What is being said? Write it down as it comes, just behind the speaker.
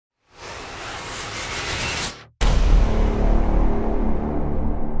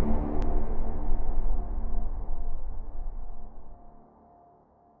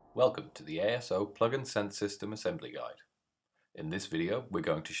Welcome to the ASO Plug and Sense System Assembly Guide. In this video, we're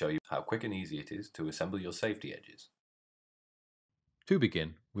going to show you how quick and easy it is to assemble your safety edges. To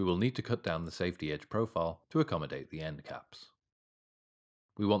begin, we will need to cut down the safety edge profile to accommodate the end caps.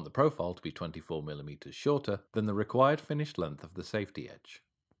 We want the profile to be 24 mm shorter than the required finished length of the safety edge.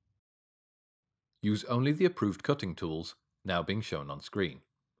 Use only the approved cutting tools now being shown on screen.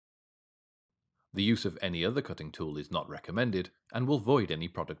 The use of any other cutting tool is not recommended and will void any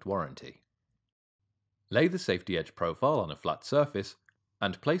product warranty. Lay the safety edge profile on a flat surface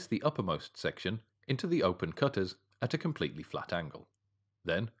and place the uppermost section into the open cutters at a completely flat angle.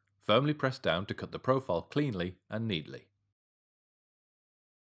 Then, firmly press down to cut the profile cleanly and neatly.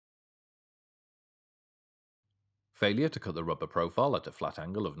 Failure to cut the rubber profile at a flat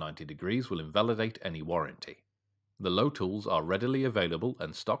angle of 90 degrees will invalidate any warranty. The low tools are readily available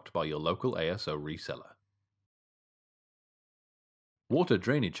and stocked by your local ASO reseller. Water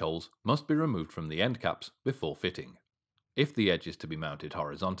drainage holes must be removed from the end caps before fitting. If the edge is to be mounted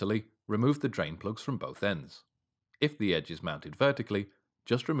horizontally, remove the drain plugs from both ends. If the edge is mounted vertically,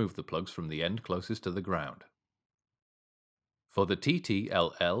 just remove the plugs from the end closest to the ground. For the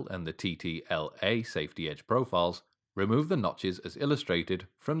TTLL and the TTLA safety edge profiles, remove the notches as illustrated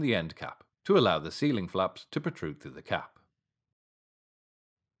from the end cap to allow the sealing flaps to protrude through the cap.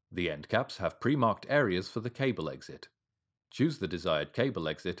 The end caps have pre-marked areas for the cable exit. Choose the desired cable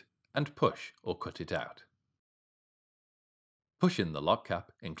exit and push or cut it out. Push in the lock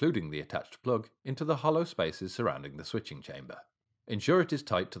cap, including the attached plug, into the hollow spaces surrounding the switching chamber. Ensure it is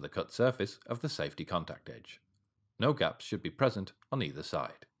tight to the cut surface of the safety contact edge. No gaps should be present on either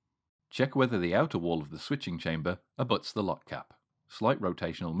side. Check whether the outer wall of the switching chamber abuts the lock cap. Slight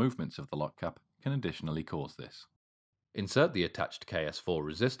rotational movements of the lock cap can additionally cause this. Insert the attached KS4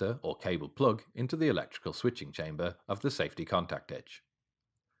 resistor or cable plug into the electrical switching chamber of the safety contact edge.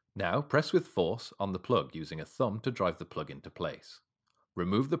 Now press with force on the plug using a thumb to drive the plug into place.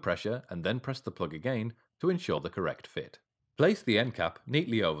 Remove the pressure and then press the plug again to ensure the correct fit. Place the end cap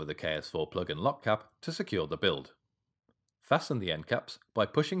neatly over the KS4 plug and lock cap to secure the build. Fasten the end caps by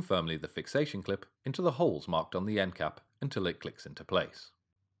pushing firmly the fixation clip into the holes marked on the end cap until it clicks into place.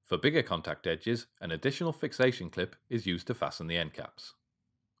 For bigger contact edges, an additional fixation clip is used to fasten the end caps.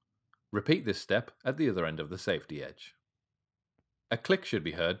 Repeat this step at the other end of the safety edge. A click should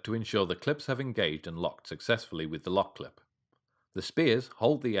be heard to ensure the clips have engaged and locked successfully with the lock clip. The spears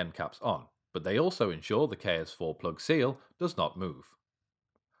hold the end caps on, but they also ensure the KS4 plug seal does not move.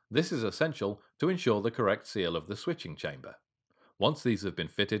 This is essential to ensure the correct seal of the switching chamber. Once these have been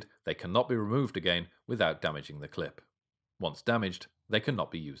fitted, they cannot be removed again without damaging the clip. Once damaged, they cannot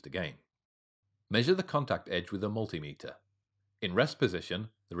be used again. Measure the contact edge with a multimeter. In rest position,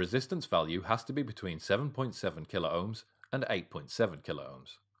 the resistance value has to be between 7.7 kiloohms and 8.7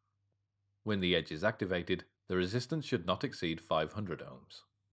 kiloohms. When the edge is activated, the resistance should not exceed 500 ohms.